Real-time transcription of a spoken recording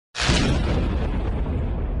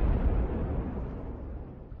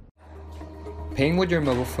Paying with your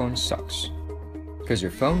mobile phone sucks, because your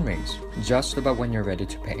phone rings just about when you're ready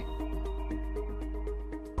to pay.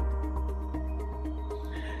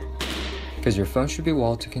 Because your phone should be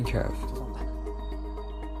well taken care of.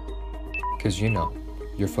 Because you know,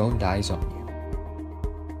 your phone dies on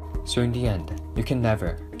you. So in the end, you can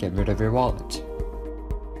never get rid of your wallet.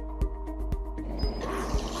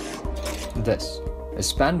 This is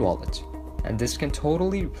Spend Wallet, and this can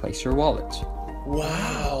totally replace your wallet.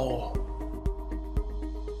 Wow!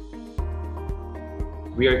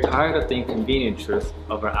 We are tired of the inconvenient truth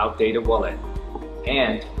of our outdated wallet,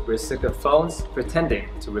 and we're sick of phones pretending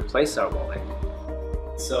to replace our wallet.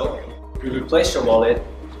 So, we replace your wallet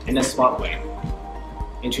in a smart way.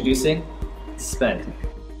 Introducing Spend.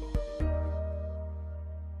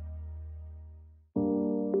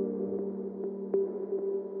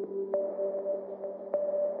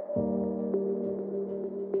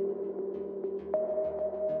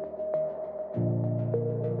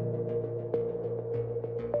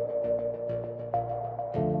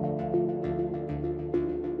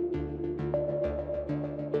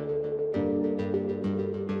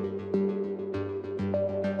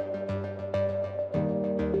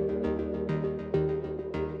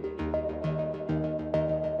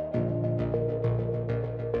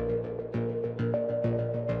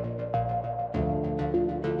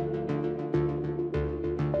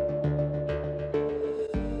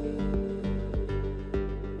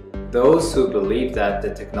 Those who believe that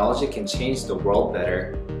the technology can change the world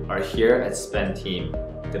better are here at Spend Team,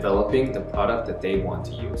 developing the product that they want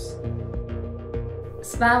to use.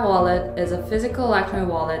 Spend Wallet is a physical electronic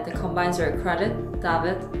wallet that combines your credit,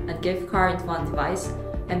 debit, and gift card into one device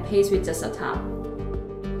and pays with just a tap.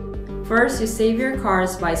 First, you save your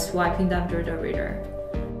cards by swiping them through the reader.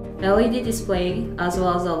 The LED display, as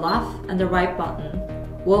well as the left and the right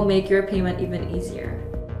button, will make your payment even easier.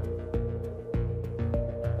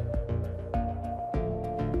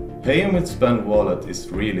 Paying with Spend Wallet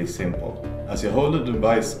is really simple. As you hold the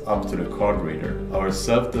device up to the card reader, our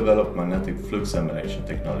self-developed magnetic flux emanation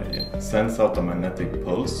technology sends out a magnetic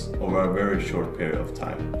pulse over a very short period of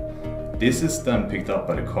time. This is then picked up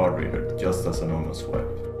by the card reader, just as a normal swipe.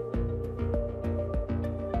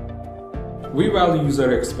 We value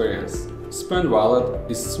user experience. Spend Wallet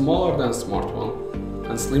is smaller than smartphone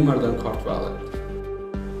and slimmer than card wallet.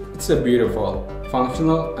 It's a beautiful,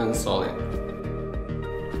 functional, and solid.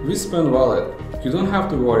 With Spend Wallet, you don't have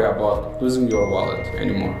to worry about losing your wallet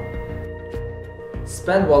anymore.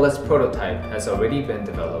 Spend Wallet's prototype has already been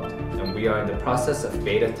developed, and we are in the process of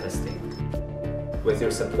beta testing. With your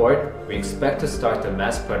support, we expect to start the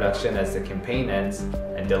mass production as the campaign ends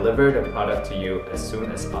and deliver the product to you as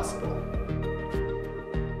soon as possible.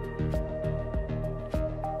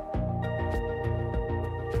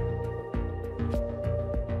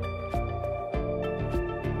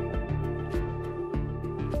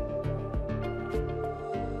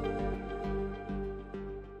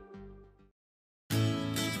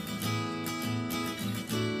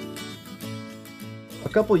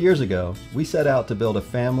 A couple years ago, we set out to build a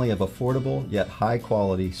family of affordable yet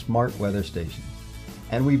high-quality smart weather stations.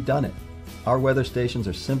 And we've done it. Our weather stations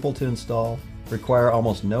are simple to install, require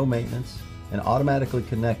almost no maintenance, and automatically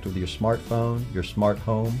connect with your smartphone, your smart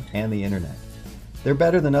home, and the internet. They're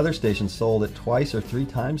better than other stations sold at twice or 3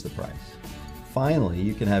 times the price. Finally,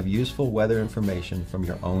 you can have useful weather information from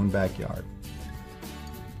your own backyard.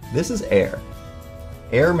 This is Air.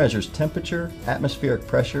 Air measures temperature, atmospheric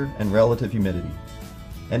pressure, and relative humidity.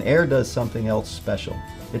 And Air does something else special.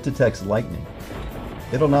 It detects lightning.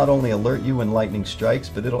 It'll not only alert you when lightning strikes,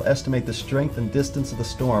 but it'll estimate the strength and distance of the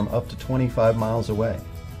storm up to 25 miles away.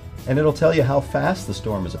 And it'll tell you how fast the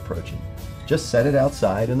storm is approaching. Just set it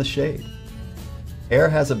outside in the shade. Air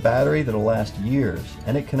has a battery that'll last years,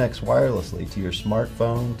 and it connects wirelessly to your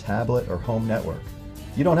smartphone, tablet, or home network.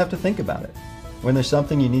 You don't have to think about it. When there's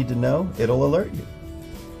something you need to know, it'll alert you.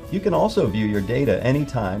 You can also view your data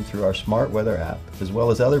anytime through our Smart Weather app, as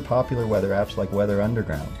well as other popular weather apps like Weather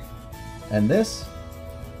Underground. And this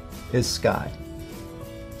is Sky.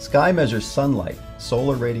 Sky measures sunlight,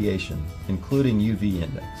 solar radiation, including UV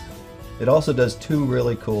index. It also does 2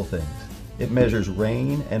 really cool things. It measures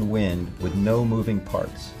rain and wind with no moving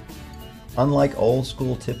parts. Unlike old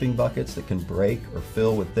school tipping buckets that can break or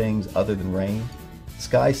fill with things other than rain,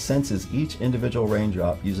 Sky senses each individual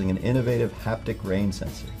raindrop using an innovative haptic rain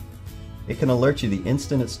sensor. It can alert you the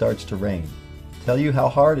instant it starts to rain, tell you how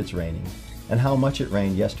hard it's raining, and how much it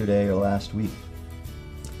rained yesterday or last week.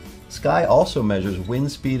 Sky also measures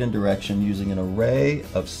wind speed and direction using an array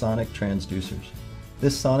of sonic transducers.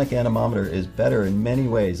 This sonic anemometer is better in many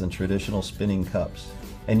ways than traditional spinning cups,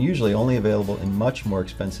 and usually only available in much more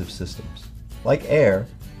expensive systems. Like Air,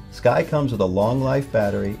 Sky comes with a long life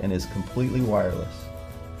battery and is completely wireless.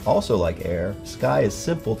 Also like Air, Sky is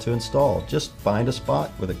simple to install. Just find a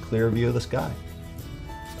spot with a clear view of the sky.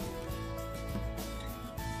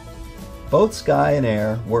 Both Sky and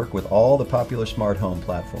Air work with all the popular smart home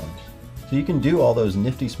platforms, so you can do all those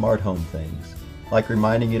nifty smart home things, like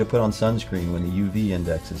reminding you to put on sunscreen when the UV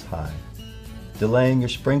index is high, delaying your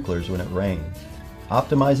sprinklers when it rains,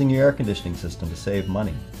 optimizing your air conditioning system to save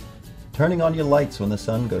money, turning on your lights when the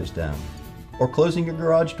sun goes down, or closing your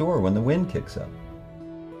garage door when the wind kicks up.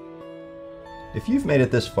 If you've made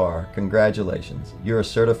it this far, congratulations, you're a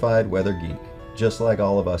certified weather geek, just like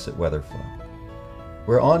all of us at Weatherflow.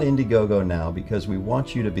 We're on Indiegogo now because we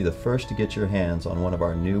want you to be the first to get your hands on one of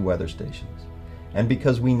our new weather stations, and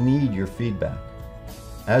because we need your feedback.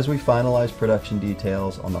 As we finalize production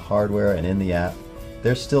details on the hardware and in the app,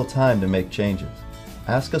 there's still time to make changes.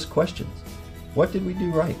 Ask us questions. What did we do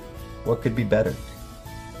right? What could be better?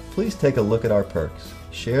 Please take a look at our perks.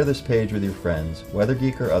 Share this page with your friends, weather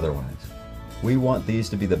geek or otherwise. We want these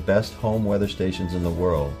to be the best home weather stations in the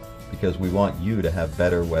world because we want you to have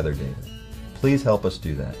better weather data. Please help us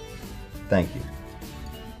do that. Thank you.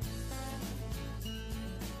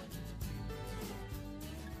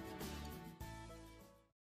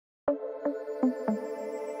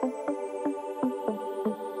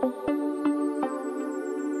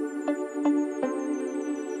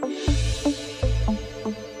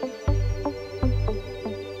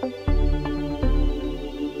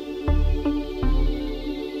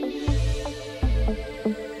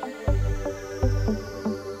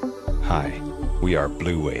 Hi, we are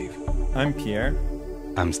Blue Wave. I'm Pierre.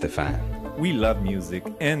 I'm Stefan. We love music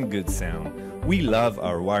and good sound. We love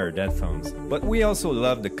our wired headphones, but we also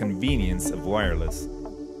love the convenience of wireless.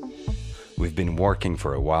 We've been working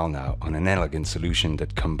for a while now on an elegant solution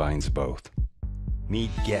that combines both.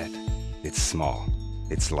 Meet Get. It's small,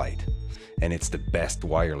 it's light, and it's the best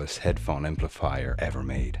wireless headphone amplifier ever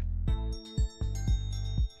made.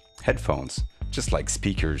 Headphones, just like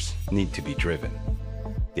speakers, need to be driven.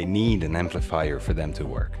 They need an amplifier for them to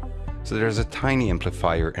work. So there's a tiny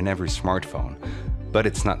amplifier in every smartphone, but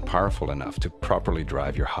it's not powerful enough to properly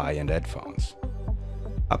drive your high-end headphones.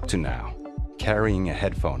 Up to now, carrying a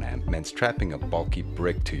headphone amp meant strapping a bulky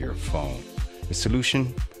brick to your phone, a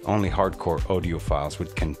solution only hardcore audiophiles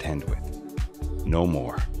would contend with. No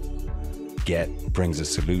more. Get brings a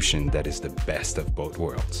solution that is the best of both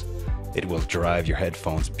worlds. It will drive your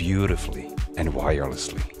headphones beautifully and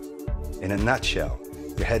wirelessly. In a nutshell,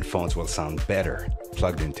 your headphones will sound better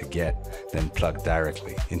plugged into Get than plugged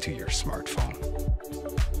directly into your smartphone.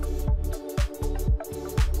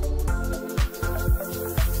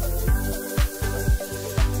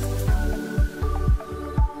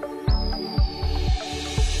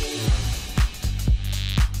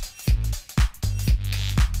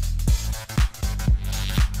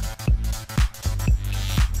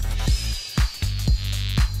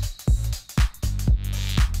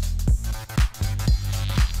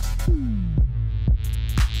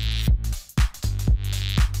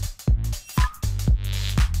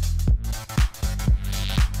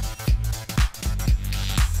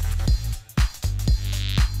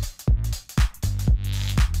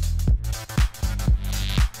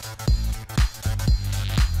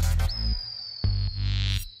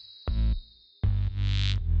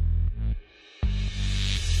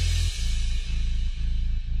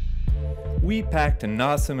 We packed an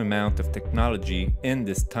awesome amount of technology in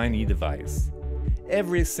this tiny device.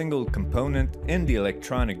 Every single component in the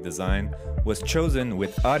electronic design was chosen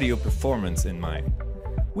with audio performance in mind.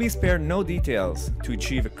 We spared no details to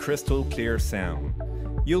achieve a crystal clear sound.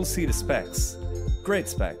 You'll see the specs. Great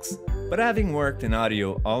specs. But having worked in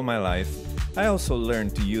audio all my life, I also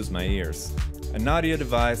learned to use my ears. An audio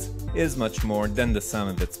device is much more than the sum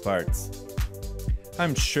of its parts.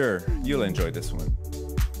 I'm sure you'll enjoy this one.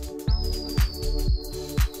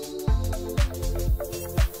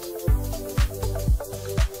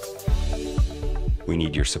 We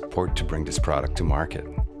need your support to bring this product to market.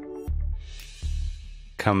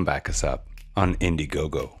 Come back us up on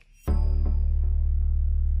Indiegogo.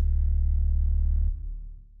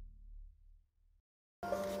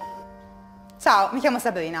 Ciao, mi chiamo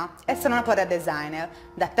Sabrina e sono una product designer.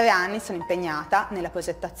 Da 3 anni sono impegnata nella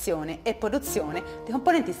progettazione e produzione di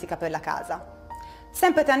componentistica per la casa.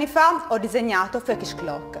 Sempre 3 anni fa ho disegnato Freakish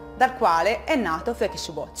Clock, dal quale è nato Freakish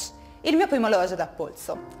Watch, il mio primo orologio da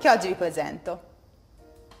polso, che oggi vi presento.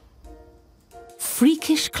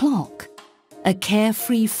 Freakish Clock, a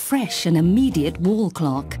carefree, fresh and immediate wall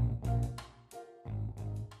clock.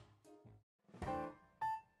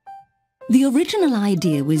 The original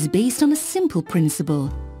idea was based on a simple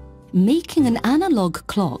principle. making an analog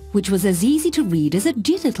clock which was as easy to read as a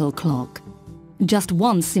digital clock. Just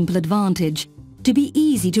one simple advantage: to be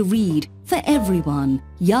easy to read for everyone,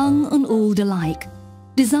 young and old alike,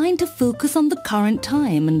 designed to focus on the current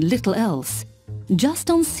time and little else, just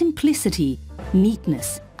on simplicity,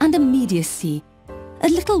 neatness and immediacy. A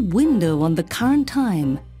little window on the current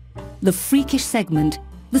time, the freakish segment,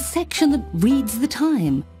 the section that reads the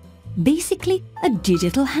time, basically a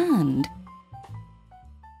digital hand.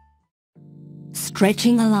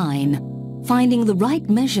 Stretching a line, finding the right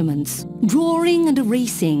measurements, drawing and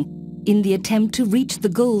erasing, in the attempt to reach the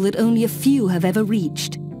goal that only a few have ever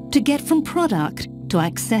reached, to get from product to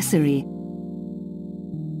accessory.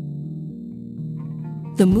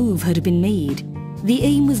 The move had been made. The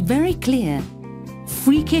aim was very clear.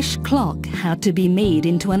 Freakish clock had to be made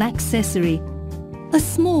into an accessory, a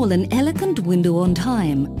small and elegant window on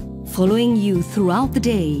time, following you throughout the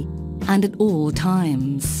day and at all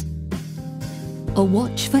times. A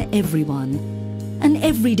watch for everyone, an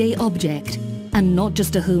everyday object, and not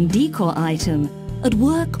just a home decor item. At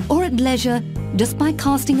work or at leisure, just by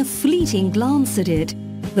casting a fleeting glance at it,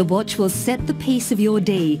 the watch will set the pace of your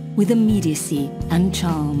day with immediacy and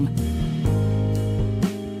charm.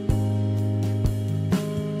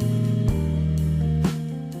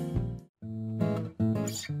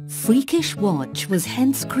 Freakish watch was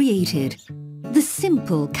hence created. The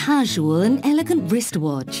simple, casual and elegant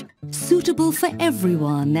wristwatch, suitable for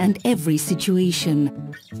everyone and every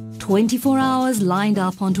situation. 24 hours lined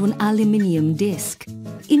up onto an aluminium disc,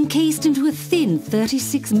 encased into a thin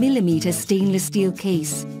 36mm stainless steel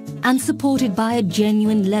case, and supported by a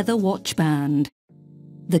genuine leather watch band.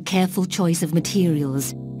 The careful choice of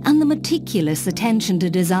materials and the meticulous attention to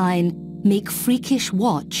design make Freakish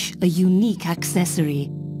watch a unique accessory.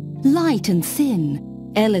 Light and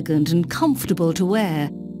thin, elegant and comfortable to wear,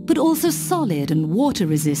 but also solid and water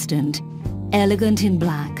resistant. Elegant in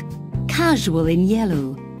black, casual in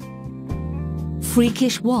yellow.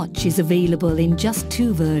 Freakish watch is available in just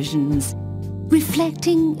 2 versions,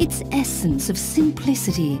 reflecting its essence of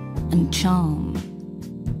simplicity and charm.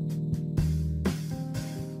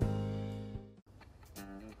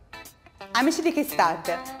 Amici di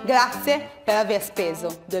Kickstarter, grazie per aver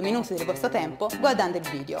speso 2 minuti del vostro tempo guardando il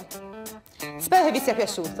video. Spero che vi sia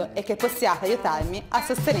piaciuto e che possiate aiutarmi a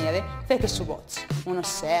sostenere Freakish Watch. Uno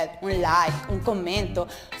share, un like, un commento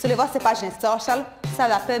sulle vostre pagine social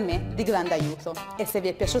sarà per me di grande aiuto. E se vi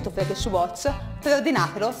è piaciuto Freakish Watch,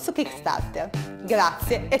 preordinatelo su Kickstarter.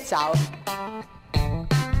 Grazie e ciao!